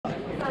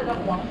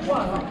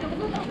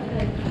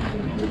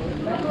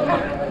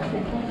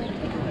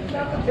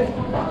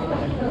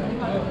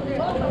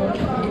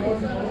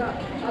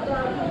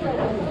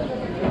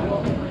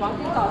皇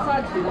帝早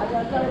上起来呢，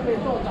在那边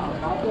做早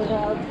朝，对他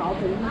朝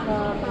廷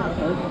大臣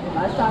来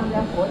商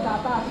量国家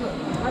大事。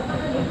来，大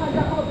家你看一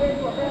下后边、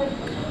左边，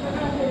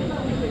看见上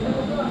面写的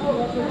是后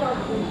罗斯教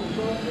主说，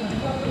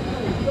上面这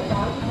里是皇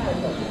太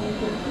子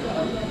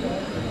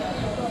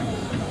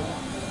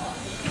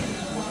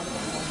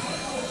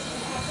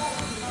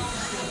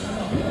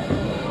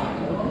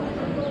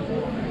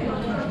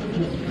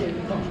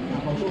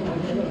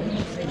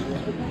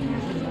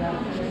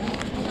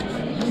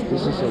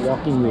，This is a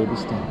walking way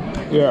this time.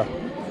 Yeah.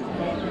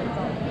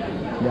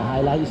 The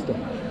highlight is there.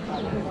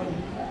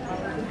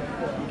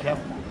 Be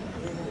careful.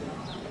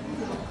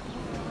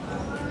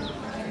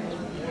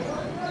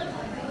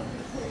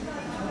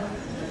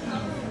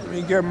 Let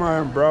me get my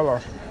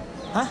umbrella.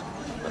 Huh?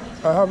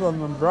 I have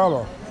an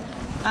umbrella.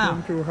 Ah.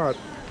 It's too hot.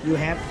 You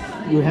have?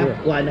 You have?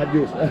 Yeah. Why not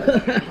use?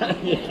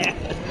 Yeah.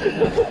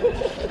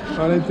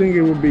 I didn't think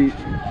it would be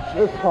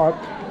this hot.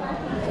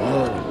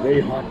 Oh,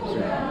 very hot,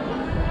 sir.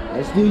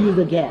 I still use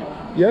the gap.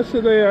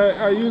 Yesterday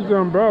I used the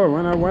umbrella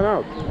when I went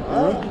out.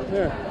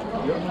 Yeah.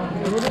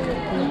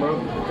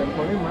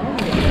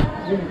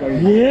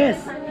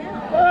 Yes.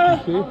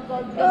 See?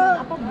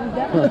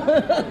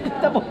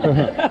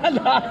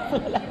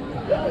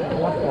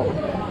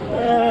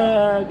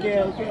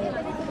 Okay, okay.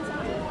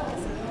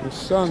 The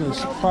sun is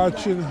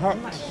parching hot.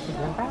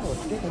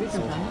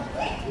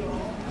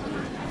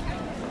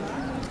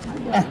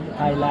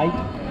 Highlight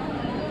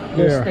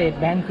the Yeah. State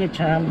Banquet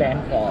Charm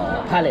Bank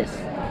Palace.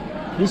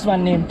 This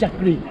one named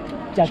Chakri.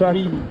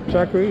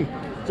 Chakri.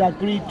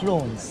 Chakri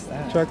Thrones.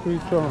 Chakri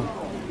throne.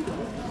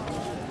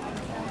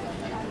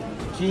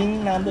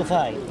 King number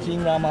 5.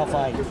 King Rama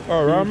V.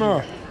 Oh,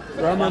 Rama.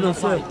 Rama the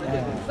fifth.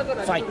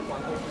 Fight.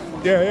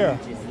 Yeah, yeah.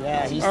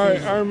 Yeah, he's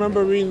I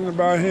remember reading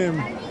about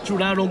him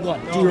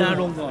Chulalongkorn.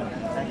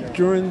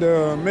 during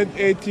the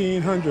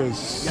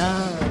mid-1800s.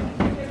 Yeah.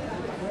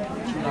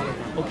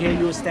 Okay,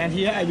 you stand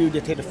here. I will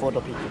take the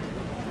photo picture.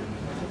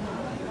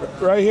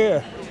 Right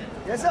here.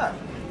 Yes, sir.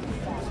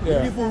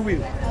 Yeah. Beautiful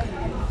view.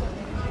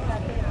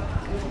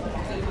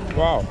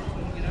 Wow.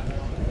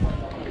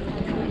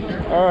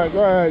 All right,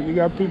 go ahead. You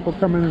got people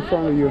coming in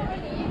front of you.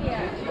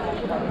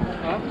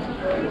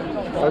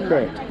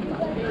 Okay.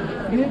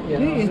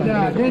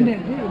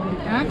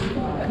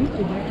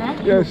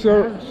 Yeah,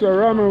 so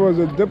Rama was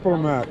a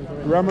diplomat.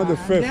 Rama the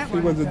Fifth. He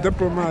was a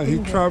diplomat. He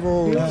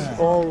traveled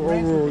all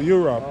over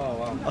Europe.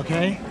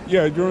 Okay.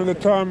 Yeah, during the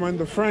time when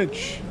the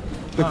French,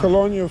 the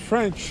colonial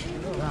French,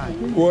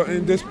 were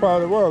in this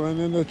part of the world and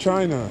in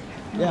China.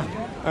 Yeah.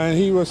 And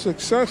he was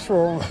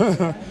successful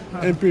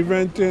in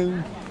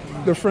preventing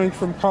the French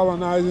from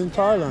colonizing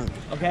Thailand.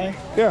 Okay.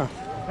 Yeah.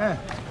 Yeah.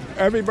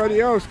 Everybody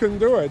else couldn't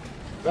do it.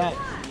 Right.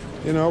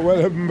 You know,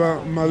 whether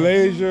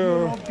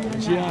Malaysia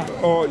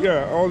Yeah. or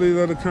all these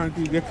other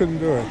countries, they couldn't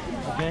do it.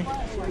 Okay.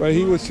 But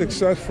he was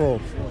successful.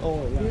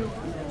 Oh, yeah.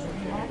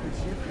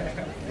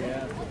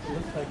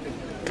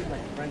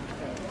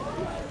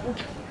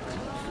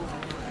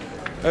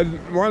 And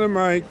one of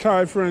my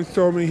Thai friends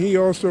told me he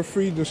also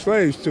freed the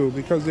slaves too,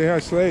 because they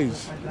had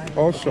slaves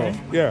also. Okay.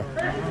 Yeah.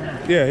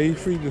 Yeah, he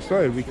freed the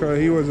slaves because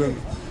he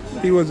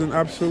was an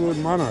absolute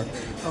monarch.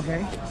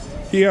 Okay.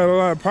 He had a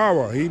lot of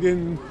power. He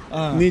didn't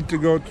need to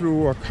go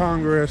through a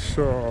Congress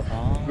or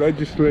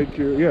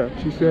legislature. Yeah,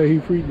 she said he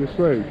freed the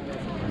slaves.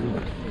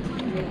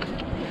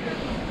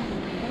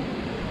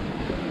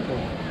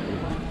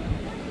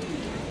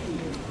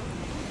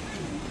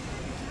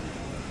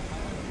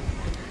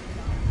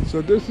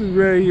 So this is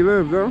where he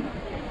lived, though.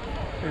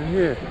 In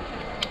here.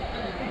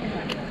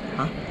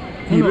 Huh?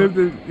 He lived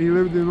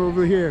in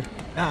over here.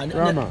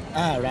 Rama.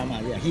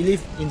 Rama. Yeah, he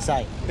lived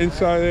inside.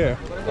 Inside there.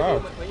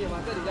 Wow.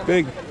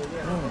 Big.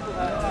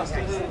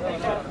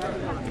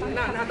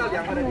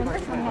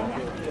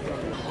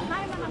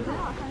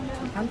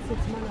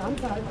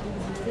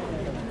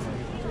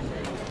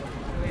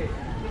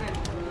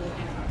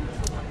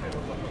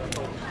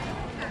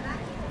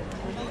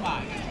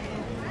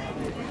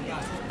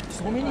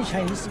 So many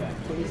Chinese guys.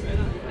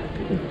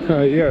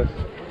 Yes.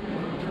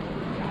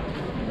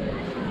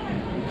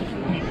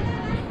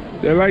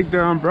 They like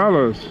the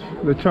umbrellas.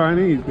 The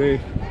Chinese, they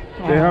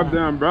have the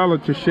umbrella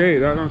to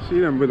shade. I don't see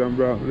them with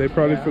umbrella. They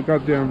probably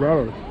forgot the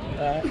umbrella.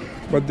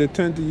 But they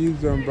tend to use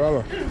the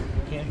umbrella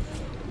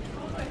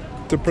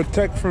to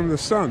protect from the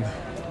sun.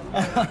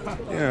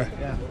 Yeah.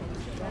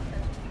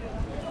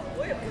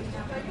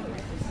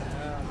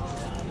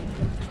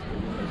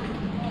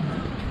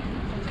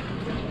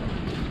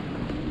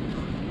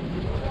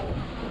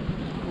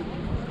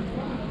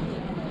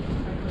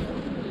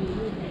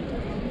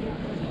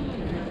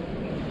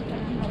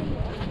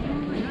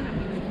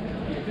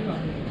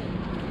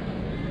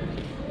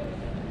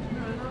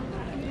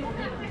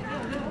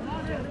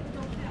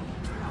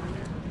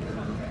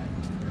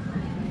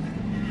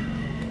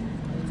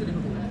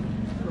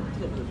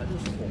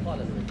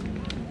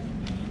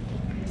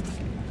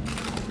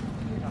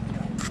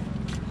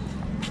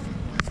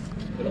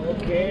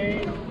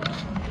 Okay.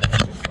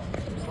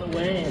 The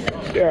way.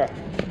 Yeah.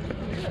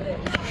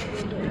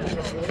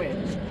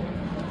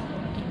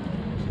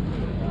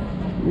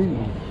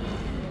 Ooh.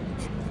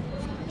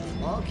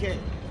 Okay.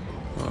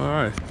 All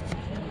right.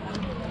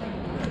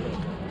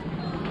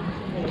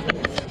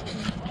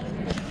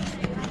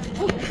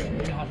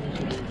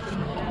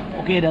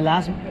 Okay, the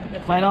last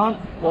final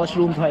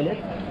washroom toilet.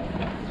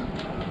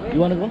 You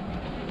wanna go?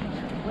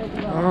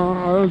 I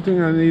don't think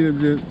I needed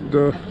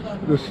the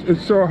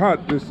it's so hot.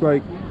 It's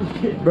like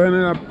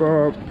burning up,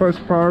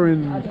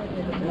 perspiring,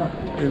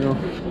 you know.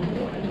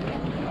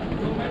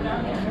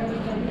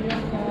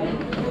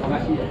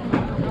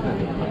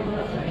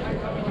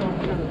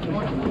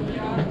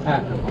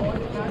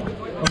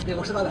 Okay,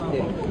 我知道了。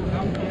对。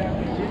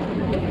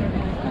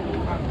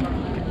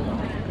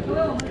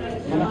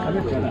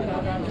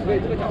所以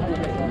这个角度，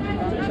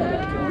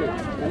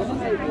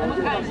我们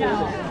看一下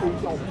啊。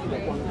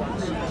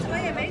什么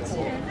也没吃。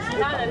其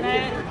他人呢？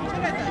这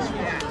个几十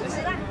啊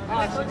？10万。啊，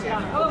收起来。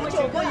我们总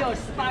共有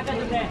18个，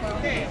对不对？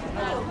对。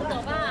我们走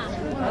吧。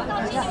到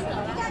7就走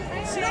了。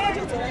7了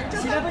就走了。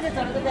7了不就走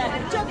了，对不对？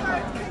叫他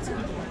开车。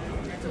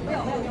没有，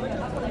你们就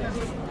不能去。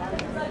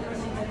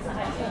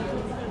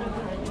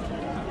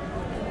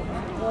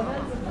我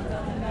们。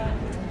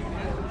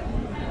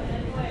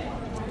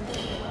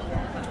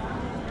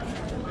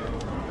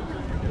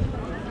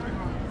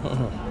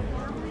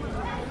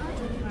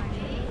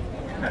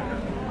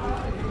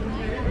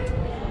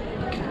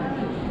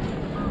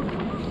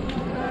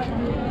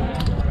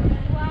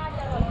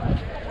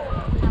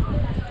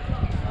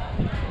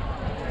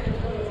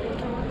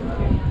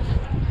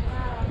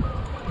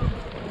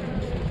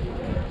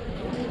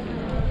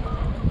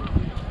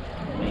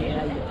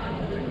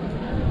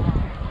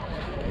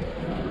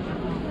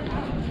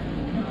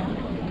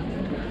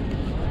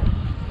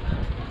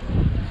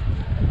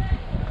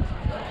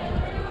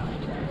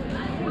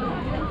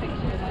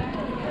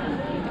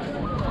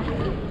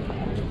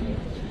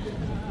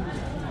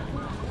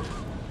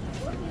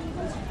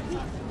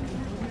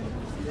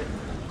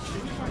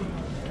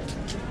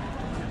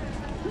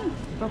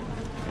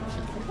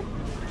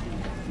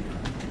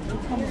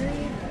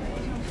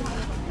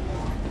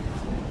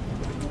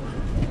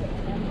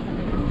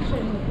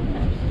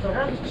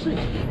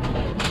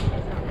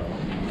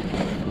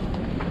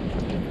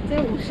在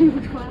我睡不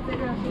着，在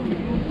这儿睡不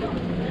着。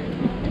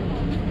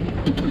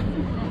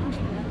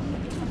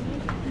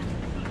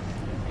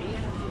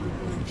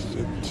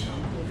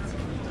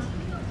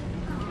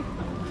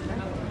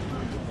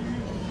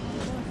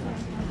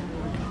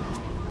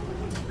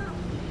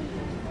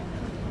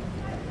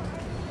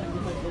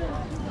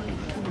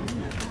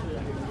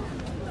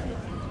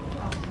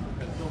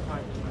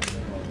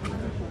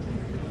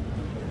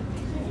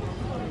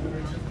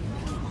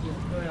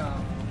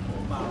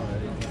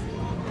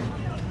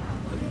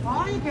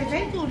哦，你给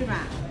谁煮的吧？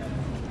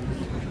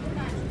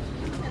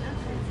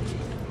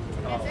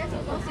给谁煮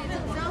东西，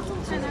只要送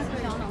菜单可以。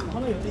他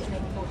们有这些。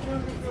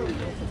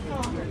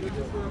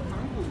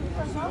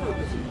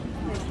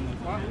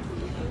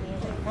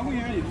韩国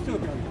演员也是这个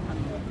表演。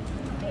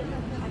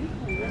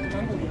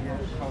韩国演员，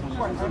换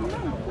他们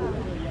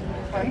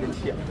看得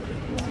起。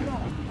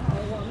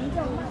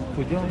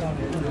不叫呀。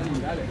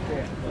对。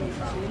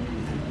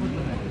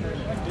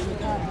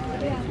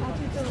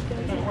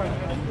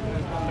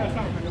在上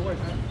海的外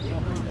滩，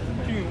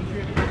金融区。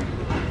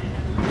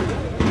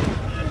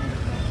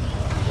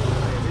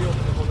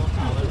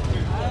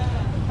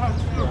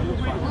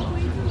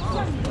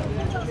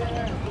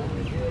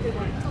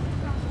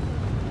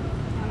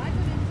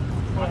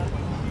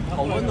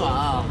好温暖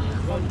啊！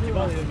好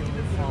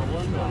温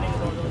暖！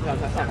看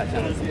看上海下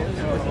的直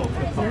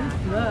播，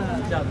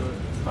一下子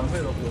团费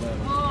都回来了。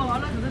哦，完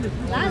了，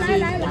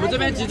来，我们这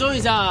边集中一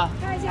下。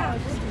看一下，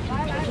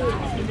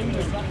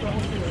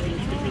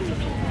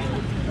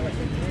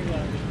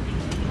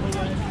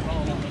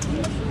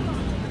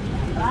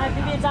来，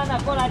这边站的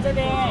过来这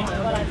边，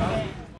过来这边。